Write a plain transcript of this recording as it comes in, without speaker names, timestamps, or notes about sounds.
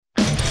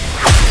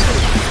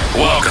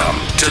Welcome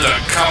to the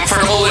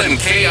Comfortable in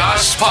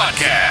Chaos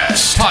Podcast.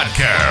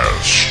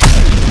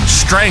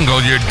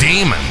 Strangle your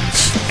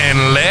demons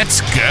and let's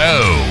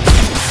go.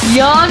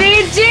 Y'all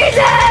need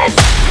Jesus!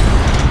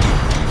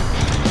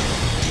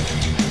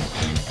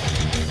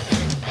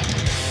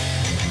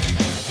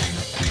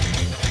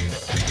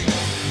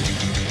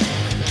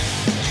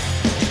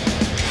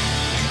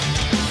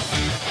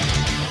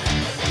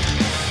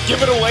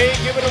 Give it away,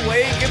 give it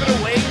away, give it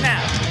away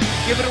now.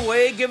 Give it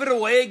away, give it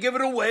away, give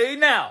it away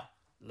now.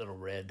 Little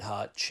red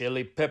hot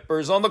chili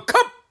peppers on the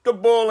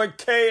Comfortable in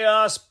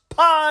Chaos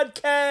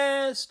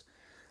Podcast.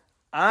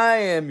 I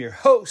am your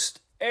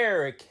host,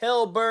 Eric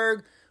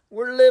Hellberg.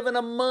 We're living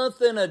a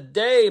month and a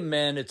day,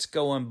 man. It's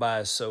going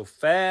by so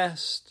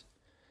fast.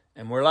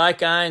 And we're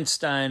like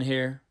Einstein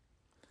here.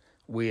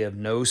 We have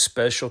no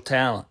special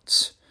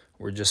talents.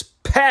 We're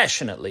just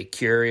passionately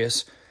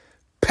curious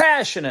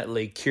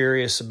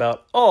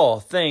about all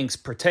things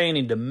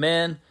pertaining to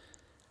men.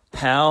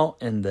 How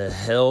in the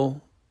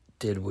hell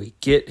did we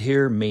get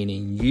here,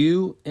 meaning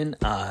you and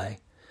I,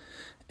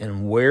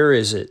 and where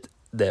is it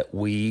that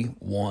we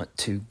want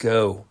to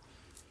go?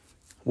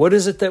 What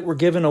is it that we're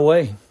giving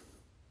away?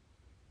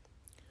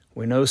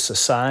 We know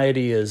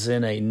society is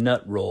in a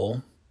nut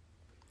roll.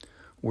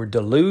 We're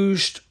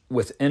deluged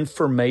with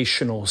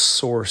informational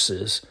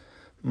sources,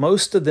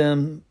 most of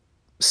them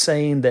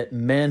saying that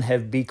men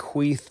have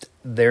bequeathed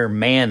their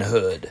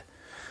manhood.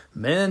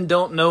 Men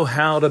don't know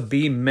how to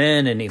be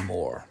men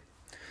anymore.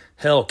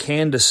 Hell,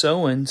 Candace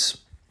Owens,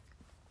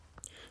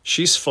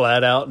 she's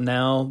flat out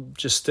now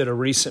just did a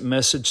recent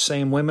message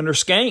saying women are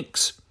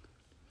skanks.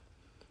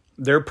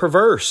 They're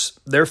perverse.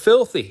 They're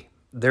filthy.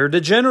 They're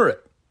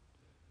degenerate.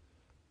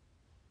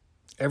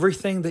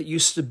 Everything that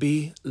used to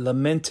be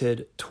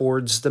lamented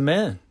towards the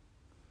men.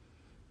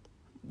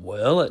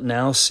 Well, it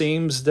now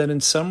seems that in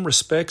some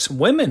respects,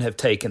 women have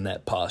taken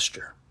that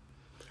posture.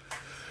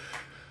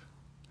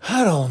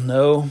 I don't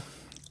know.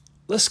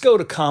 Let's go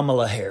to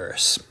Kamala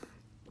Harris.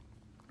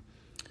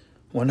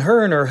 When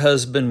her and her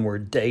husband were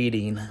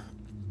dating,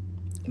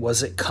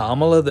 was it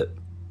Kamala that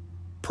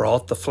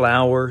brought the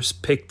flowers,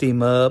 picked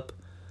him up,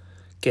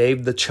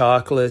 gave the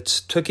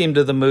chocolates, took him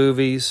to the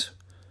movies,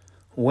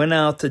 went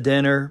out to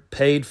dinner,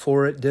 paid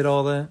for it, did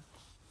all that?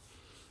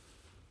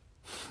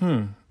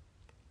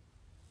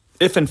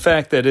 If in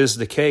fact that is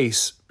the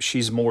case,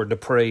 she's more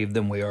depraved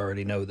than we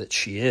already know that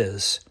she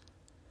is.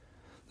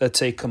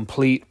 That's a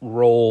complete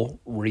role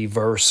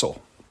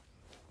reversal.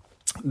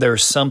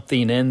 There's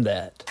something in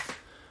that.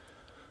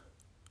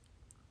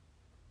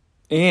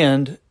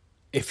 And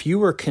if you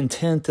were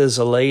content as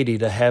a lady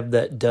to have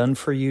that done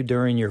for you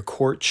during your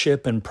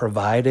courtship and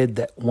provided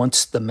that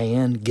once the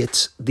man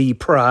gets the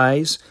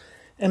prize,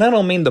 and I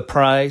don't mean the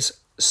prize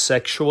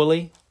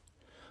sexually,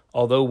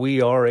 although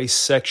we are a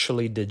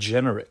sexually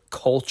degenerate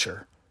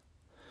culture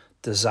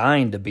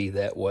designed to be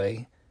that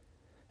way,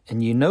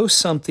 and you know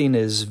something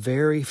is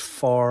very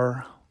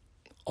far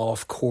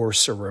off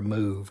course or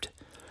removed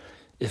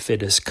if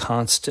it is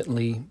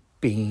constantly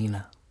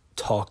being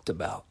talked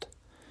about.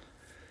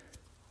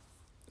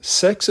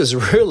 Sex is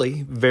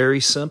really very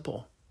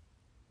simple,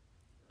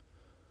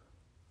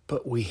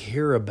 but we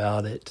hear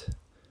about it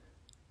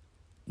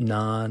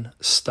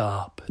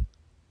non-stop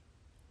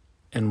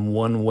in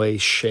one way,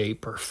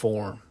 shape, or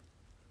form.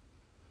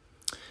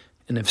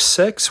 And if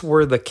sex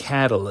were the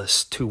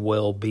catalyst to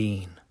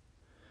well-being,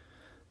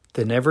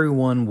 then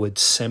everyone would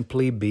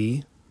simply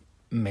be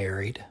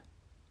married,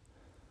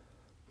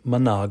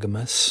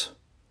 monogamous,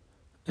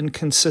 and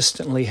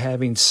consistently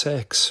having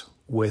sex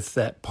with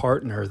that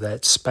partner,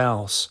 that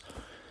spouse,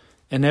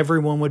 and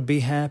everyone would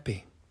be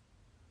happy.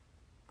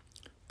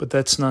 But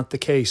that's not the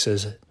case,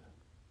 is it?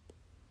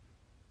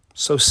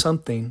 So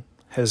something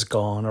has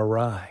gone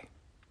awry.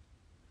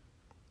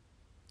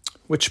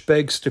 Which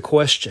begs the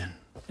question,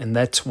 and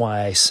that's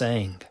why I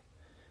sang,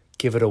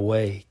 give it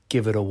away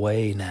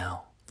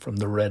now, from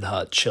the Red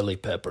Hot Chili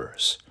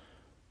Peppers.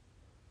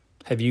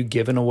 Have you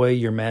given away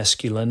your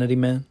masculinity,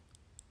 men?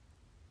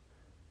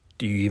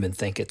 Do you even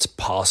think it's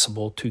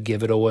possible to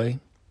give it away?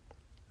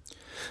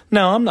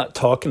 Now, I'm not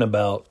talking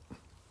about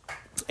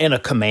in a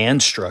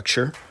command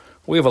structure.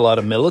 We have a lot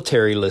of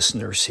military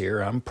listeners here.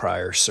 I'm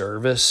prior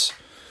service.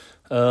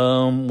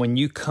 When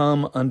you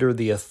come under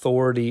the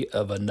authority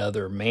of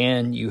another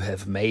man, you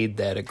have made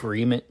that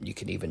agreement. You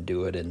can even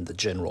do it in the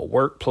general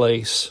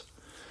workplace.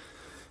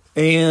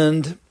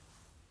 And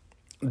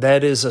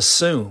that is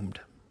assumed.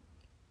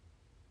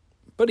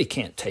 But he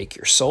can't take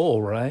your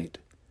soul, right?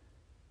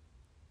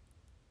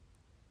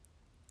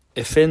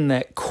 If in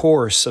that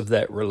course of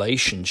that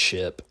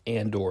relationship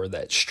and or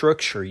that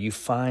structure, you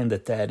find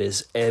that that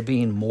is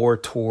ebbing more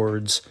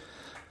towards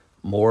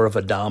more of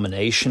a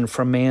domination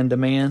from man to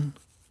man,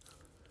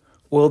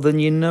 well, then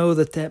you know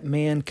that that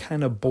man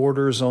kind of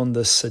borders on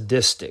the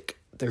sadistic.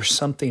 There's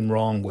something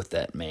wrong with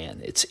that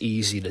man. It's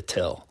easy to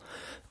tell.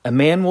 A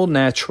man will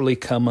naturally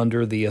come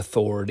under the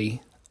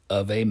authority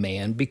of a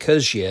man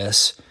because,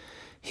 yes,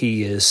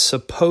 he is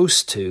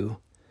supposed to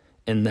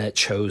in that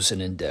chosen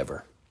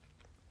endeavor.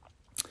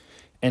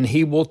 And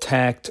he will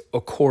act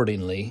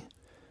accordingly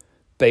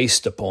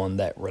based upon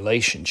that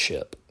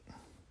relationship.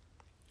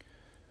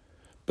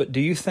 But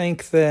do you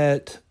think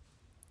that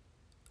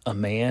a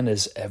man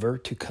is ever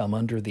to come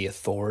under the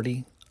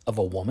authority of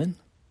a woman?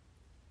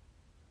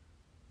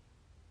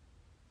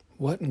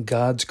 What in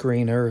God's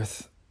green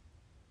earth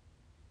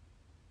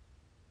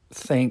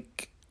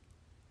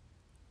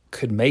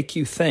could make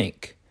you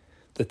think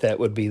that that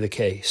would be the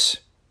case?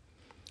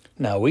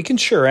 Now, we can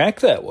sure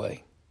act that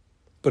way,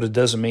 but it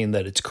doesn't mean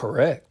that it's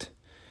correct.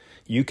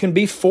 You can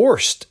be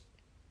forced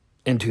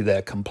into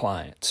that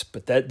compliance,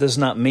 but that does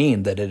not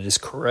mean that it is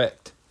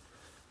correct.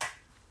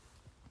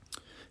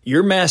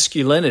 Your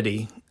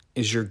masculinity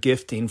is your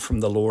gifting from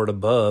the Lord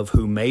above,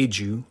 who made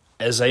you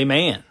as a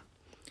man.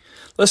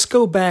 Let's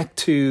go back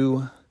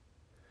to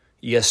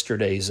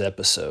yesterday's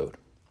episode.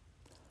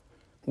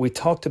 We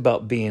talked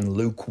about being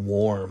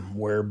lukewarm,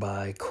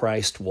 whereby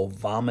Christ will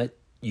vomit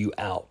you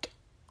out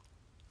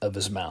of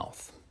his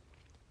mouth.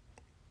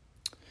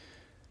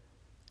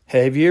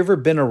 Have you ever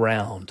been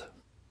around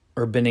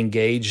or been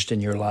engaged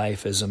in your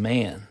life as a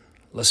man?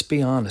 Let's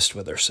be honest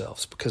with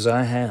ourselves, because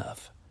I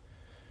have.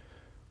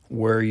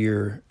 Where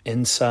your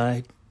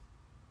inside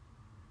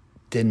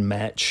didn't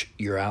match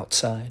your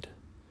outside.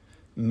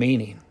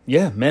 Meaning,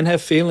 yeah, men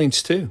have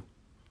feelings too,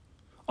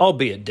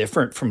 albeit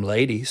different from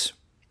ladies.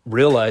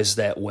 Realize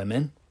that,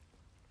 women.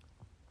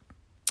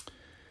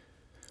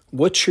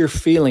 What's your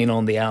feeling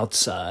on the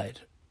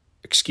outside?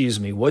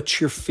 What's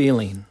your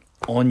feeling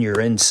on your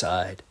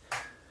inside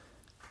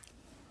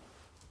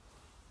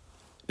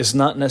is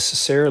not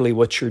necessarily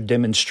what you're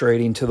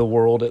demonstrating to the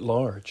world at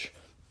large.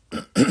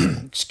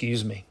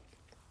 Excuse me.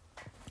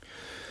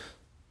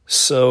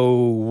 So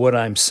what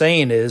I'm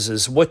saying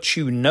is what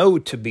you know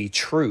to be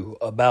true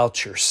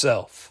about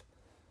yourself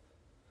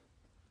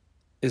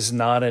is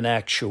not in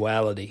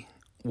actuality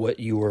what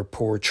you are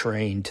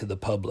portraying to the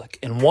public.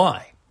 And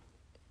why?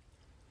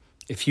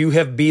 If you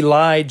have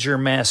belied your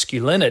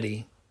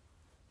masculinity,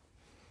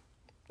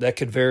 that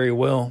could very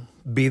well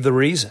be the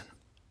reason.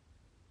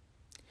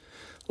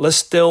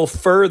 Let's delve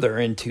further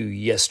into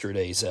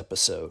yesterday's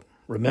episode.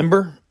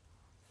 Remember,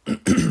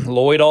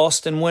 Lloyd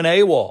Austin went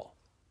AWOL.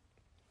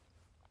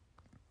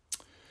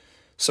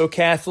 So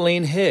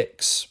Kathleen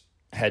Hicks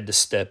had to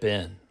step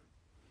in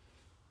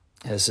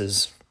as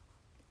his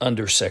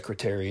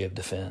Undersecretary of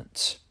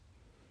Defense.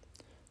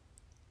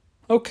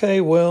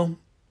 Okay, well,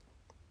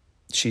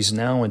 she's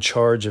now in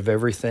charge of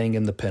everything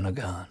in the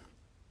Pentagon.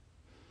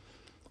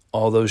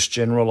 All those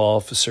general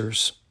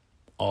officers,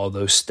 all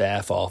those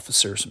staff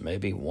officers,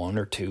 maybe one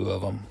or two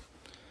of them.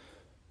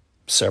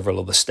 Several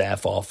of the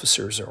staff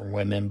officers are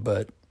women,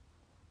 but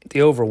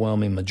the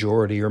overwhelming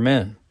majority are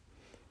men.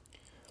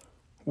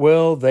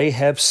 Well, they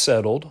have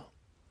settled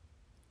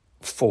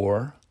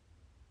for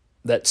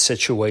that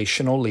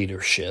situational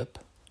leadership.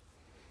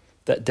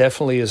 That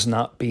definitely is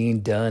not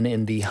being done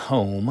in the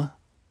home,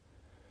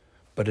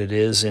 but it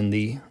is in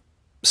the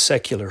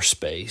secular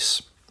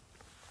space.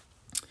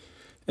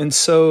 And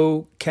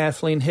so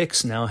Kathleen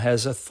Hicks now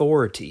has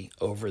authority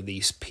over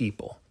these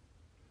people.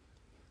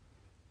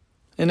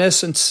 In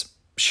essence,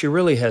 she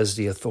really has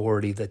the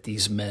authority that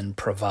these men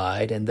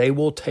provide, and they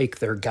will take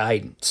their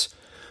guidance.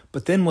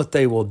 But then what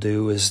they will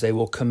do is they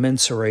will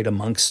commiserate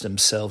amongst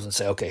themselves and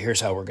say, okay, here's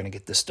how we're going to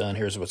get this done.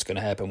 Here's what's going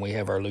to happen. We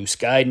have our loose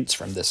guidance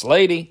from this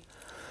lady.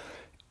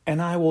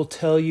 And I will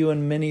tell you,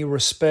 in many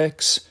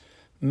respects,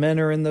 men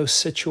are in those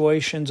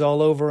situations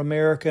all over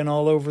America and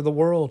all over the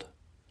world.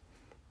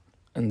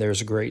 And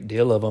there's a great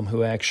deal of them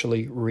who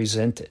actually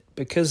resent it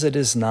because it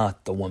is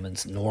not the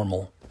woman's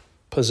normal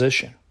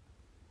position.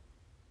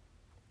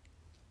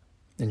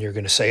 And you're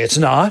going to say, it's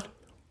not?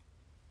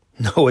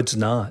 No, it's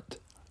not.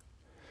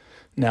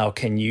 Now,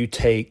 can you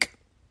take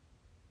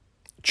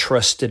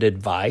trusted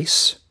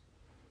advice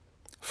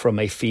from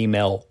a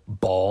female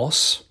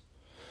boss,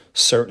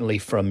 certainly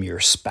from your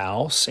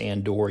spouse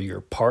and or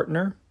your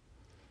partner?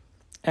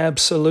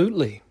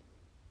 Absolutely.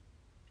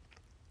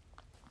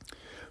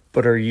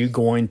 But are you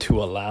going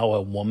to allow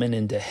a woman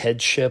into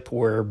headship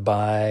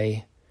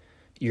whereby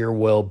your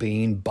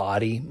well-being,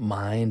 body,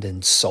 mind,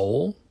 and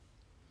soul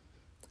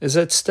is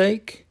at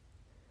stake?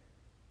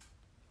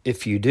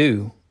 If you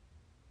do,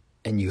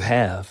 and you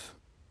have,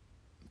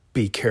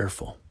 be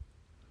careful.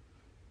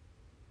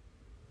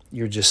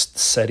 You're just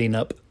setting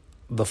up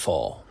the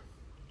fall.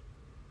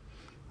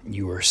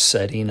 You are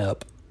setting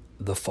up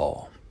the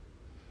fall.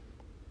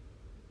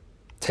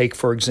 Take,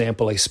 for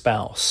example, a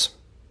spouse.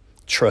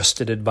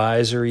 Trusted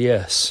advisor,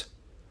 yes.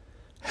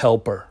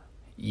 Helper,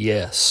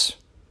 yes.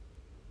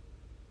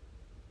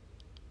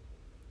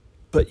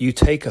 But you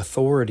take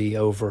authority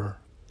over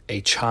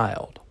a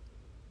child.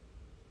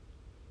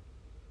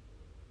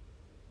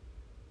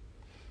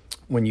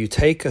 When you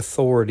take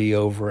authority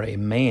over a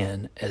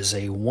man as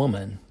a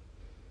woman,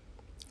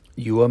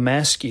 you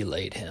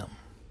emasculate him.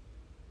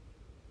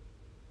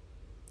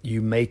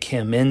 You make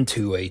him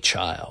into a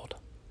child.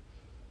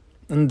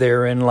 And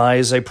therein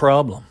lies a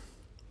problem.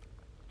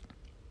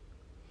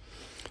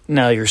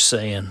 Now you're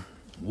saying,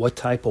 what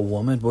type of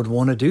woman would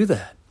want to do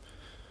that?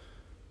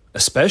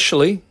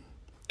 Especially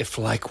if,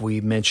 like we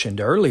mentioned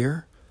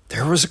earlier,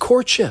 There was a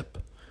courtship.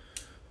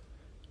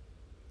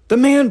 The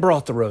man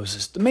brought the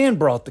roses. The man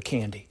brought the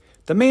candy.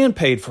 The man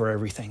paid for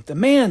everything. The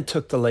man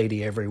took the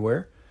lady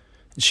everywhere.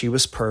 And she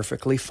was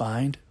perfectly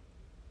fine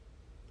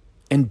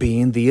in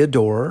being the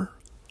adorer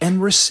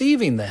and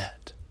receiving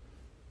that.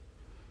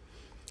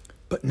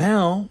 But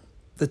now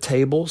the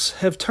tables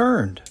have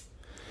turned.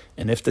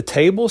 And if the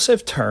tables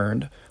have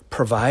turned,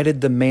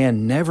 provided the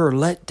man never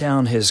let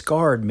down his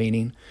guard,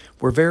 meaning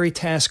we're very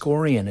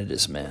task-oriented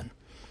as men.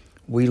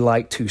 We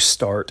like to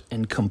start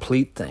and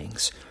complete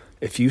things.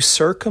 If you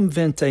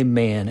circumvent a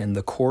man in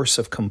the course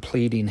of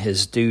completing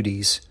his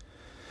duties,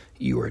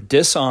 you are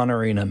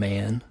dishonoring a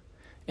man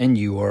and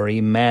you are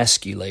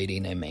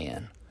emasculating a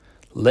man.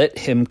 Let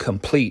him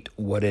complete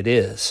what it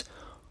is,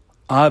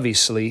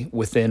 obviously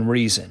within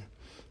reason.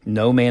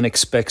 No man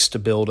expects to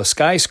build a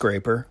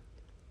skyscraper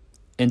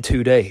in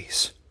 2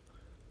 days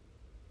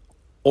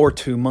or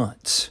 2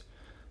 months.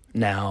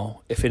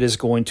 Now, if it is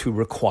going to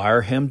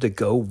require him to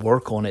go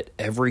work on it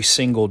every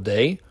single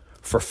day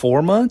for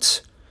 4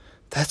 months,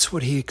 that's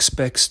what he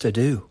expects to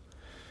do.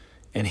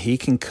 And he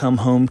can come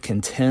home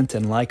content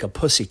and like a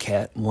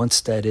pussycat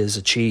once that is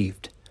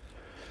achieved.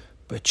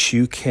 But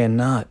you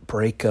cannot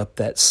break up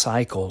that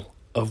cycle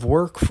of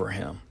work for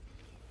him.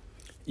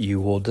 You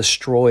will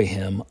destroy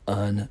him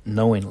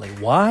unknowingly.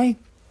 Why?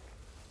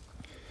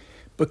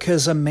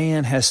 Because a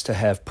man has to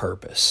have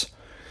purpose.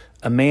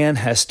 A man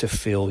has to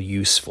feel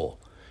useful.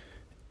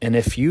 And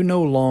if you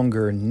no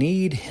longer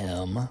need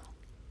him,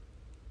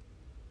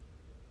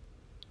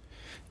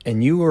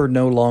 and you are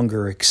no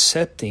longer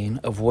accepting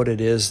of what it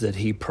is that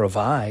he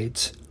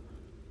provides,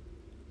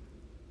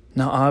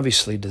 now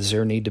obviously, does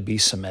there need to be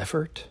some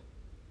effort?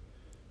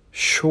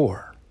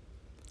 Sure.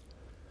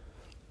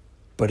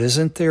 But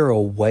isn't there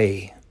a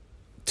way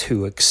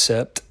to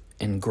accept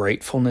in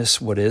gratefulness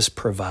what is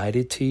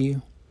provided to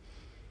you,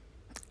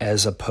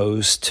 as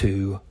opposed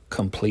to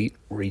complete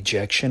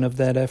rejection of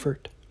that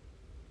effort?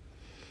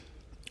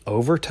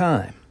 Over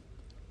time,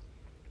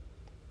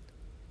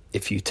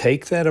 if you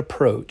take that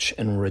approach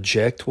and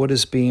reject what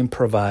is being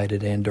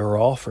provided and or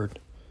offered,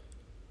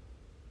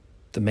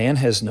 the man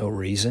has no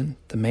reason,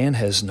 the man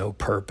has no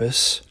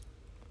purpose,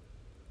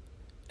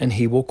 and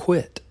he will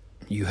quit.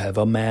 You have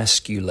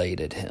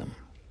emasculated him.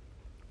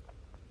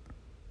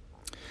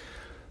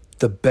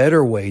 The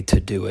better way to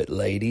do it,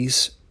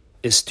 ladies,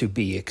 is to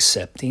be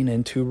accepting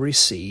and to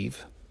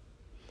receive.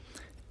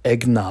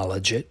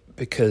 Acknowledge it,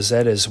 because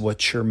that is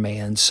what your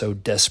man so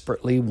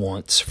desperately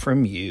wants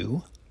from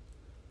you.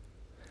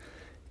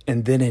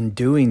 And then in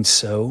doing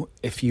so,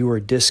 if you are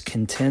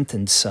discontent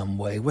in some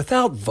way,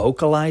 without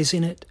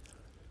vocalizing it,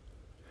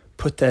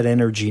 put that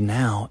energy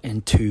now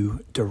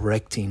into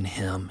directing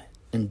him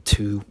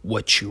into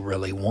what you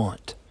really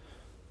want.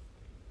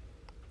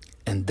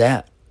 And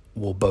that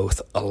will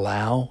both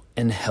allow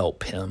and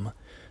help him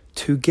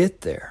to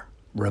get there.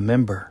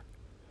 Remember,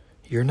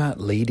 you're not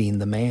leading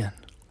the man.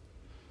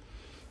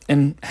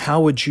 And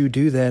how would you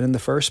do that in the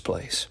first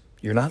place?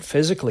 You're not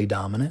physically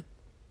dominant,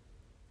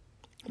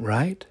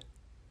 right?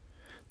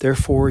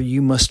 Therefore,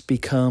 you must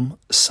become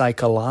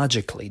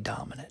psychologically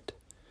dominant.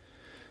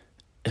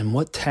 And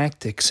what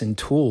tactics and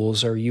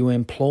tools are you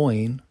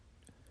employing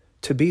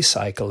to be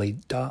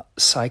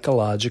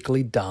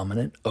psychologically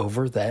dominant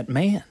over that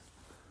man?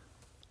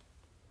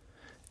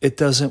 It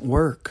doesn't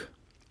work.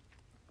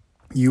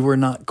 You are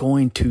not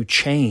going to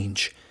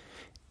change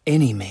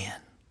any man.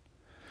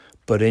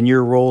 But in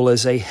your role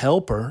as a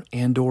helper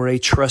and or a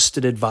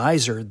trusted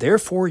advisor,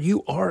 therefore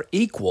you are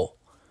equal.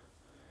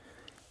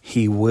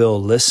 He will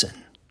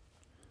listen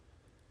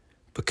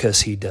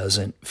because he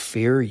doesn't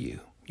fear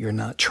you. You're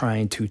not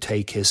trying to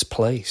take his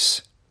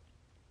place.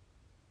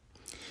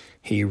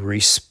 He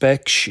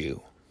respects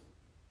you.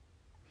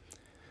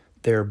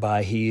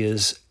 Thereby he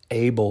is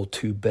able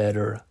to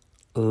better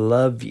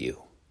love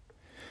you,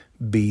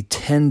 be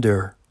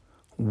tender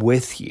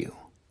with you,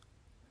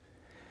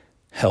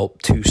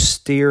 help to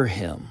steer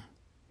him,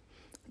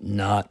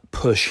 not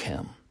push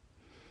him.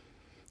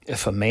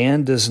 If a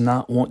man does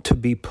not want to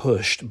be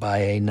pushed by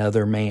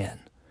another man,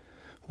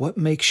 what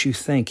makes you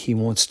think he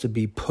wants to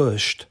be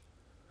pushed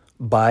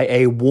by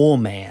a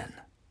woman?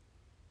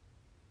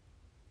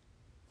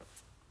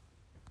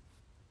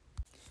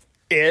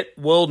 It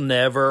will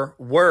never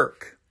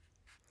work.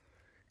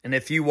 And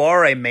if you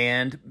are a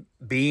man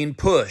being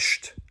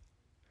pushed,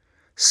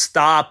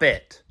 stop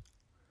it.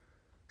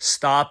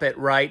 Stop it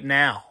right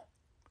now.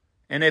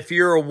 And if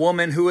you're a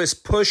woman who is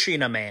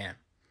pushing a man,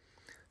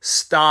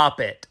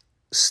 stop it.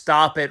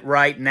 Stop it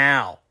right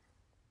now.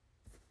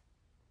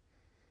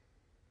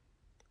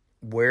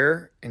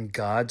 Where in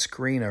God's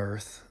green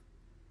earth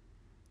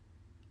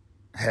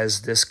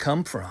has this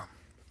come from?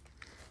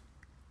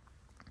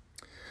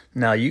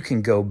 Now you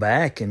can go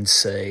back and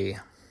say,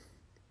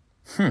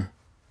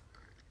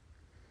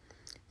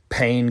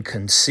 pain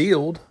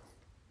concealed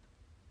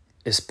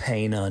is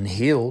pain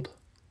unhealed.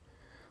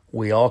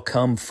 We all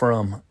come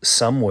from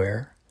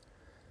somewhere.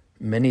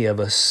 Many of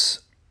us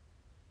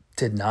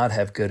did not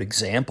have good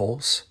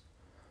examples,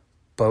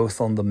 both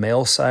on the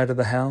male side of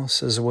the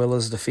house as well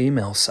as the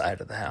female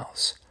side of the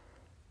house.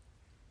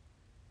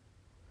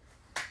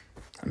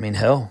 I mean,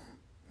 hell,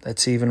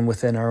 that's even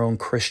within our own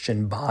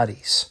Christian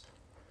bodies.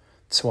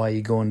 That's why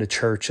you go into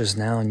churches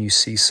now and you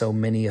see so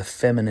many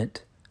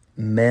effeminate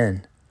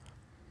men.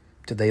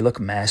 Do they look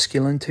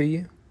masculine to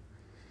you?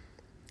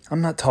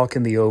 I'm not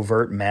talking the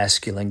overt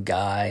masculine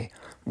guy,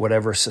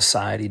 whatever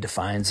society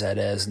defines that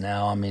as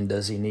now. I mean,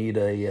 does he need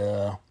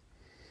an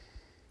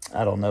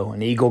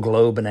eagle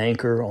globe and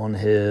anchor on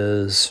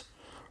his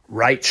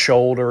right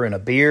shoulder and a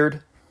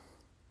beard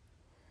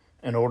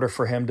in order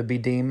for him to be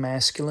deemed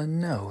masculine?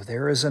 No,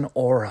 there is an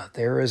aura,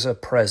 there is a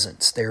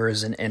presence, there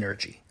is an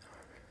energy.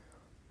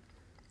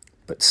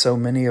 But so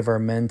many of our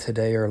men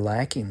today are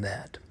lacking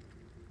that.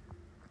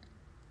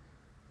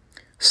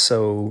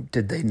 So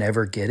did they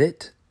never get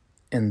it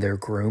in their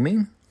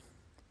grooming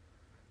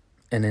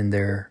and in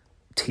their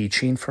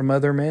teaching from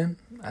other men?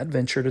 I'd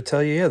venture to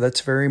tell you, yeah,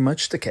 that's very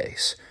much the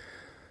case.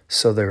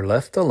 So they're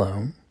left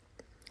alone.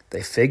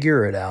 They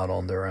figure it out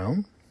on their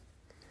own.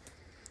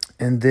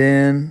 And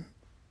then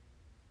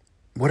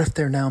what if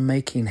they're now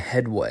making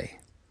headway?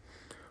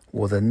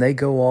 Well, then they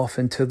go off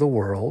into the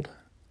world.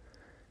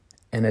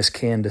 And as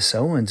Candace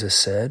Owens has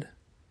said,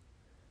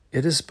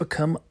 it has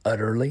become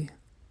utterly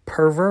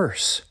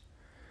perverse.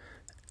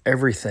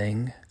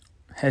 Everything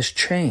has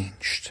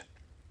changed.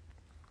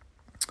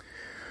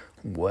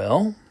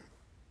 Well,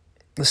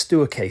 let's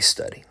do a case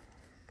study.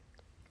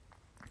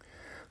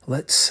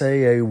 Let's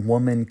say a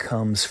woman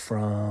comes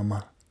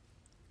from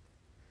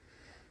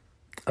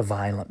a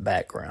violent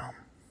background.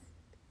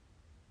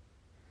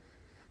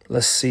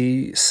 Let's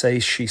say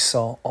she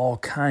saw all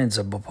kinds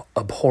of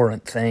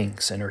abhorrent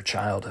things in her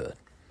childhood.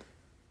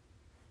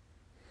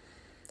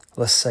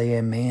 Let's say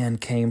a man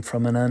came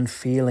from an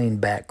unfeeling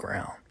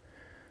background.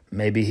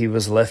 Maybe he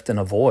was left in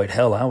a void.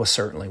 Hell, I was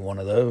certainly one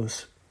of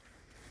those.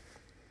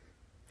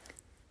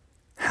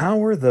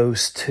 How are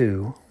those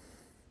two,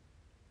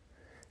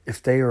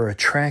 if they are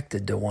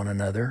attracted to one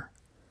another,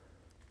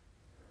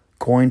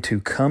 going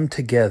to come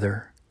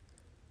together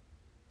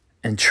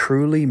and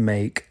truly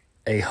make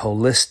a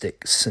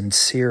holistic,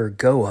 sincere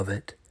go of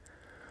it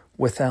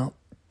without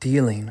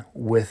dealing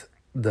with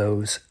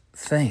those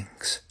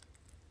things?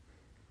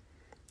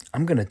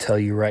 I'm going to tell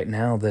you right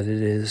now that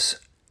it is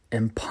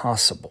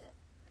impossible.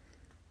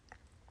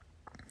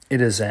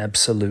 It is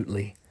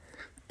absolutely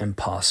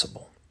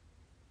impossible.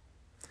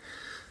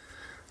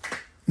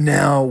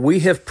 Now, we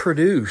have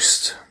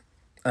produced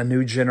a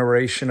new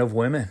generation of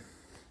women.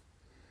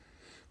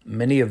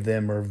 Many of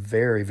them are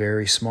very,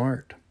 very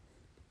smart.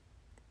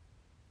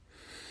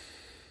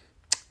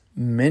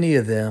 Many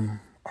of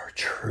them are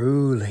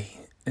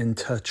truly in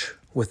touch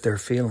with their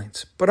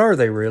feelings. But are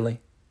they really?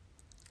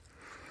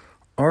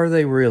 Are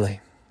they really?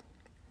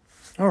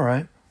 All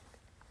right.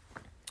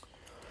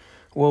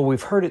 Well,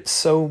 we've heard it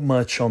so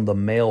much on the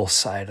male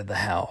side of the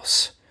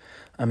house.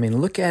 I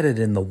mean, look at it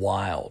in the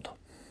wild.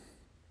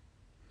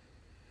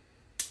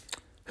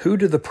 Who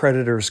do the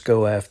predators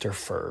go after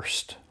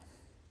first?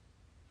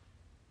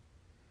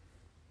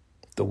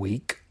 The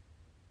weak,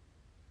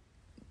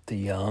 the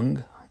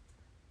young,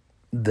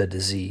 the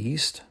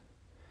diseased.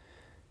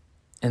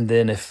 And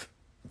then if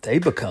they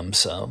become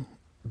so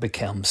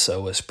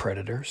as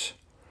predators,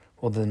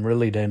 well, then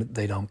really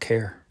they don't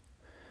care.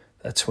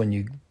 That's when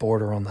you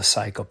border on the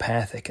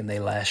psychopathic and they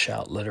lash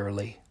out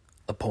literally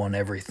upon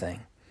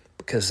everything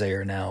because they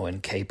are now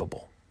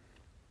incapable.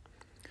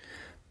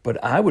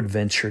 But I would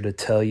venture to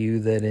tell you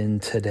that in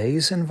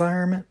today's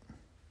environment,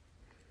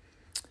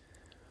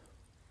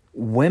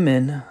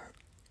 women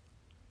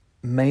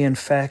may in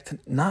fact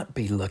not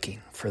be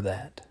looking for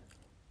that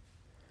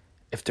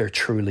if they're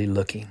truly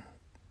looking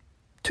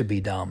to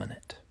be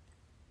dominant.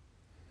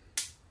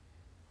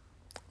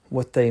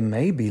 What they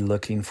may be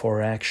looking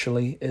for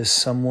actually is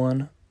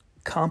someone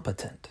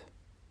competent,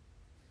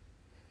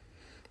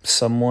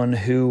 someone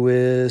who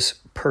is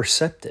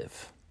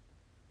perceptive,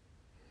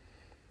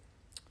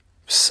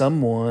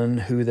 someone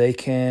who they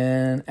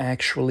can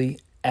actually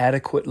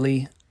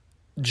adequately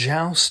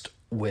joust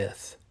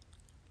with.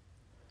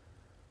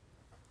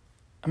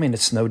 I mean,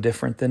 it's no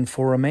different than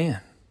for a man.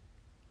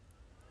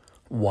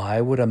 Why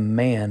would a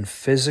man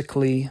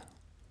physically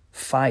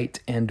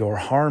fight and or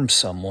harm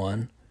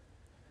someone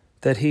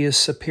that he is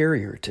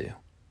superior to?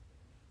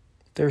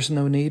 There's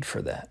no need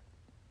for that.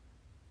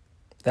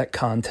 That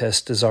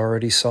contest is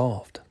already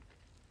solved.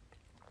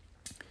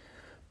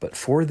 But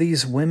for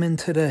these women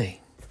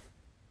today,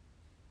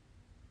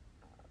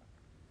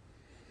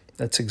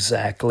 that's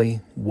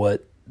exactly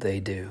what they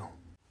do.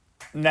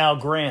 Now,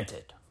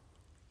 granted,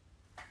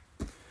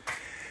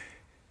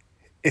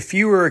 if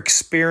you are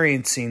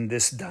experiencing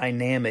this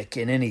dynamic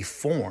in any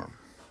form,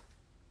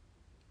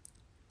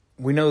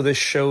 we know this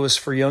show is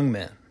for young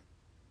men.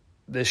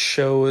 This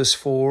show is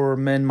for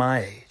men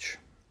my age.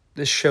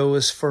 This show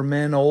is for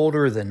men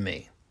older than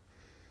me.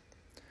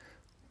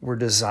 We're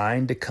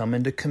designed to come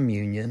into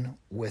communion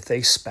with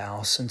a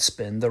spouse and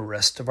spend the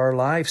rest of our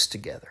lives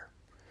together.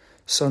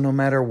 So no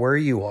matter where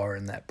you are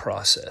in that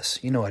process,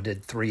 I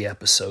did 3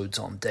 episodes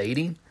on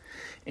dating,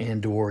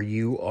 and or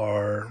you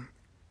are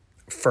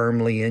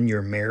firmly in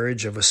your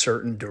marriage of a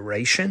certain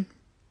duration,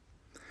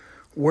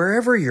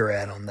 wherever you're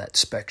at on that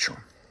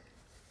spectrum,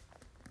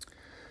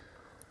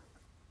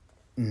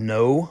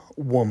 no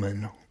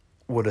woman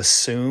would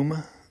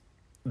assume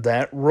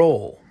that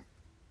role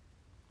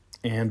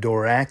and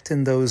or act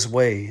in those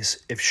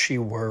ways if she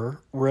were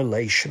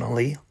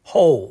relationally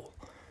whole.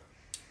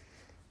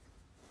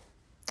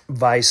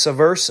 Vice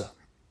versa.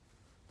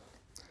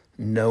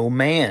 No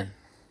man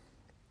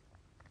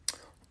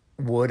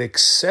would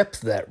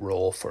accept that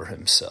role for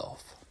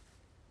himself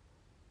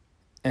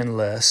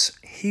unless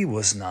he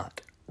was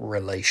not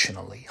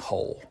relationally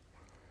whole.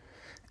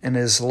 And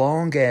as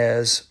long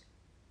as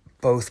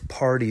both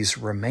parties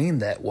remain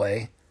that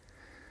way,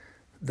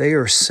 they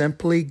are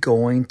simply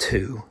going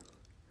to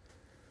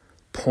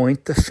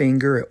point the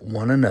finger at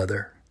one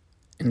another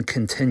and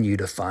continue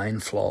to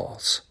find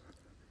flaws.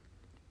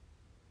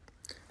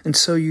 And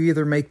so you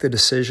either make the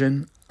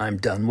decision, I'm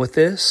done with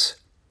this,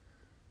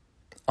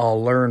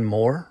 I'll learn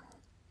more,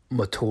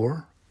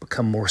 mature,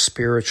 become more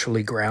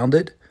spiritually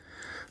grounded,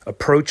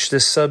 approach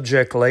this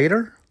subject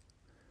later,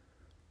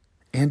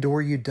 and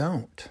or you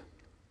don't.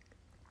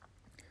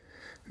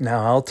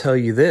 Now, I'll tell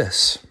you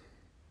this.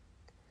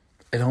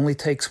 It only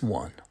takes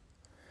one.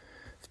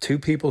 If two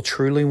people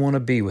truly want to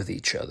be with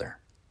each other,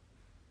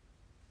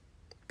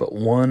 but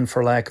one,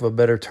 for lack of a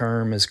better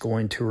term, is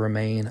going to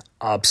remain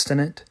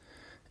obstinate,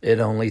 it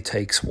only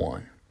takes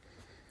one.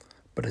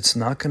 But it's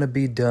not going to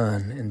be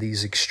done in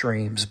these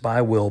extremes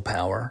by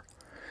willpower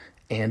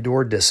and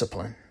or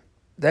discipline.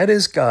 That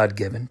is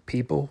God-given.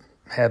 People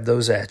have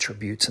those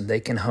attributes and they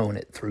can hone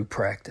it through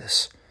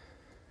practice.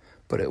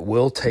 But it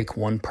will take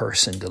one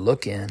person to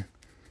look in,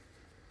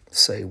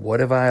 say,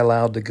 what have I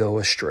allowed to go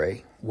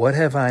astray? What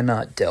have I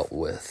not dealt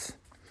with?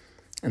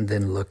 And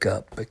then look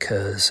up,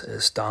 because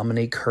as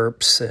Dominique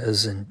Herbst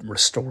says in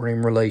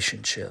Restoring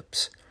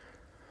Relationships,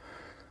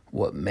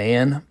 what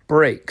man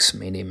breaks,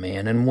 meaning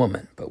man and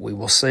woman, but we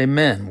will say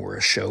men, we're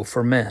a show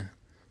for men.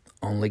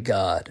 Only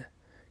God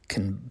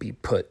can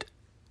put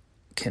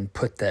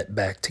that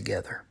back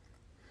together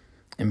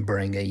and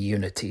bring a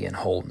unity and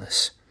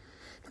wholeness.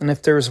 And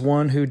if there's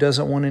one who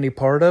doesn't want any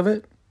part of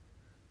it,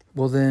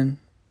 well then,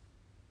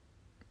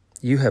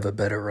 you have a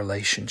better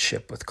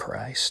relationship with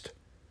Christ.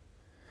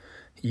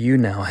 You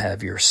now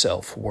have your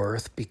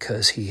self-worth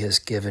because He has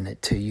given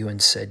it to you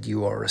and said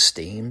you are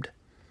esteemed.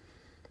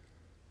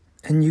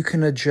 And you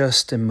can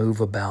adjust and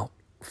move about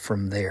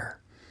from there.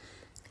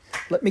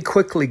 Let me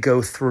quickly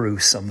go through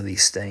some of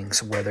these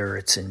things, whether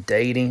it's in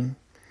dating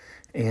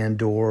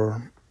and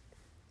or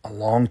a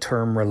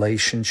long-term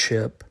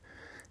relationship,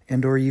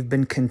 and or you've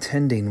been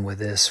contending with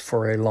this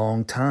for a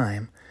long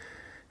time,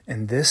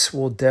 and this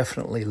will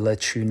definitely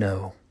let you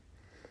know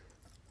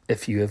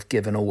if you have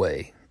given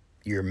away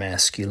your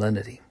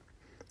masculinity.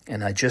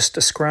 And I just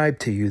described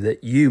to you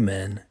that you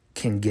men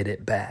can get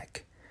it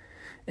back,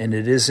 and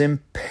it is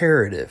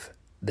imperative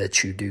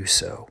that you do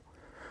so,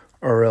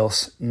 or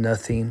else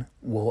nothing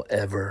will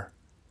ever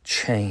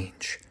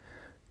change.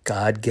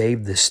 God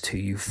gave this to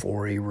you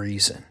for a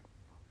reason.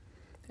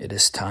 It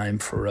is time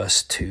for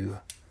us to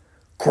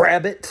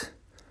grab it,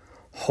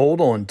 hold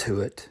on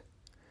to it,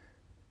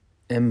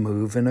 and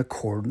move in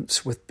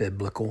accordance with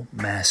biblical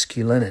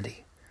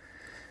masculinity.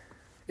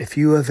 If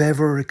you have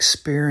ever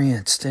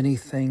experienced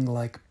anything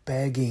like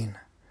begging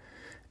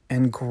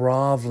and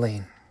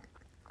groveling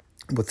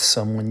with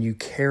someone you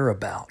care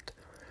about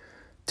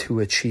to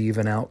achieve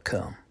an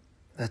outcome,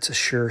 that's a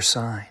sure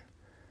sign.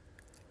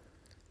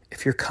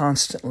 If you're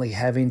constantly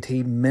having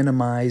to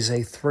minimize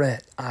a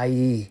threat,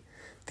 i.e.,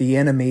 the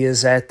enemy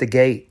is at the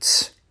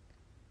gates,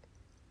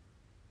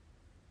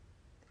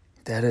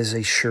 that is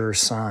a sure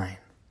sign.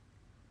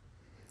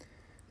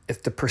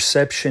 If the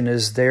perception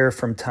is there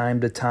from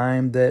time to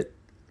time that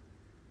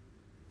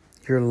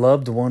your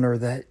loved one or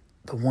that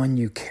the one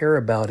you care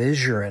about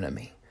is your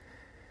enemy,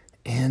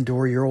 and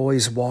or you're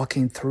always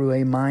walking through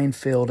a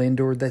minefield, and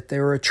or that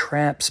there are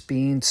traps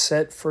being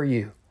set for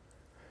you,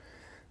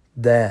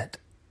 that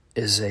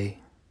is a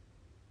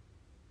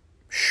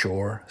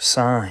sure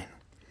sign.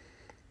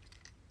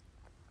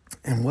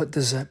 And what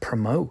does that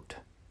promote?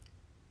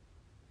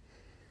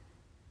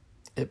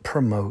 It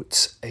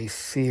promotes a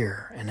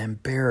fear, an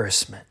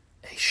embarrassment,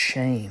 a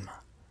shame.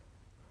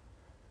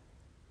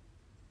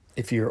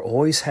 If you're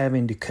always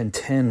having to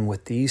contend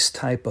with these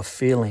type of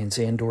feelings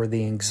and or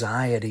the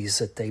anxieties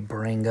that they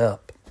bring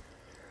up,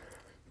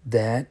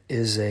 that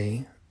is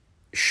a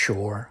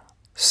sure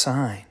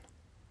sign.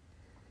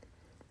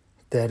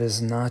 That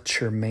is not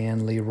your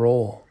manly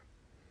role.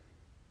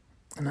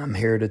 And I'm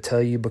here to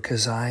tell you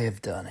because I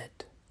have done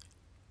it.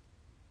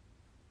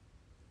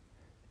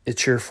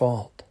 It's your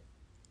fault.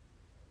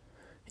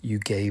 You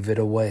gave it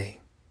away.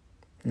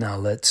 Now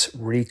let's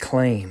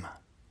reclaim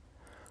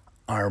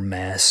our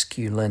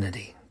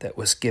masculinity that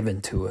was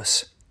given to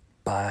us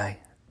by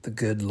the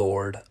good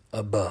Lord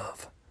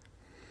above.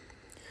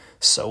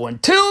 So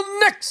until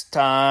next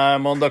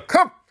time on the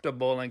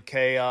Comfortable in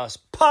Chaos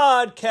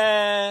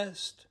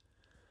podcast,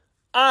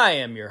 I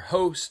am your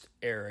host,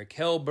 Eric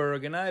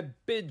Hellberg, and I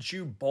bid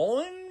you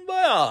bon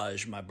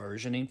voyage, my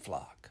burgeoning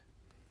flock.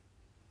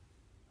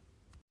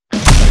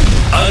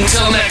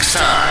 Until next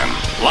time,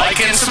 like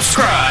and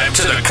subscribe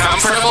to the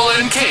Comfortable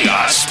in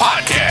Chaos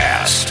podcast.